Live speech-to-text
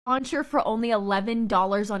Launcher for only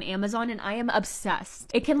 $11 on Amazon, and I am obsessed.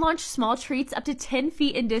 It can launch small treats up to 10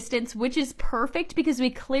 feet in distance, which is perfect because we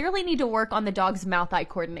clearly need to work on the dog's mouth-eye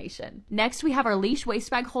coordination. Next, we have our leash waist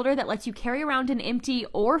bag holder that lets you carry around an empty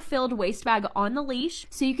or filled waist bag on the leash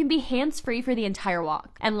so you can be hands-free for the entire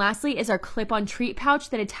walk. And lastly is our clip-on treat pouch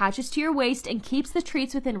that attaches to your waist and keeps the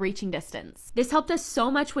treats within reaching distance. This helped us so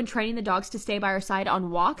much when training the dogs to stay by our side on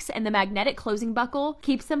walks, and the magnetic closing buckle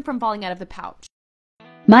keeps them from falling out of the pouch.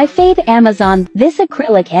 My fave Amazon, this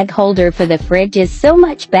acrylic egg holder for the fridge is so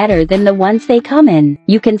much better than the ones they come in.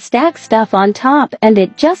 You can stack stuff on top and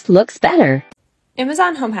it just looks better.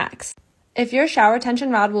 Amazon home hacks. If your shower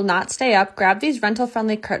tension rod will not stay up, grab these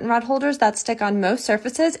rental-friendly curtain rod holders that stick on most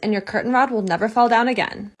surfaces and your curtain rod will never fall down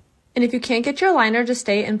again. And if you can't get your liner to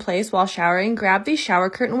stay in place while showering, grab these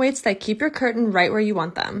shower curtain weights that keep your curtain right where you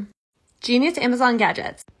want them. Genius Amazon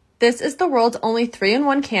gadgets. This is the world's only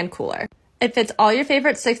 3-in-1 can cooler. It fits all your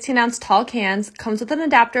favorite 16-ounce tall cans, comes with an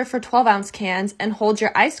adapter for 12-ounce cans, and holds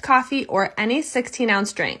your iced coffee or any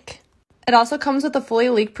 16-ounce drink. It also comes with a fully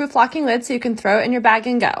leak-proof locking lid so you can throw it in your bag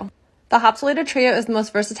and go. The Hopsulator Trio is the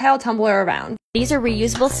most versatile tumbler around. These are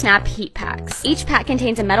reusable snap heat packs. Each pack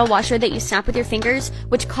contains a metal washer that you snap with your fingers,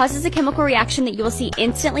 which causes a chemical reaction that you will see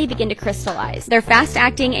instantly begin to crystallize. They're fast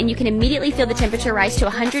acting and you can immediately feel the temperature rise to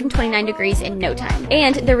 129 degrees in no time.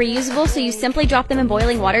 And they're reusable, so you simply drop them in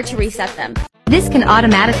boiling water to reset them. This can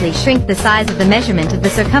automatically shrink the size of the measurement of the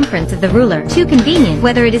circumference of the ruler. Too convenient,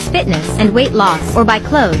 whether it is fitness and weight loss or by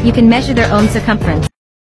clothes, you can measure their own circumference.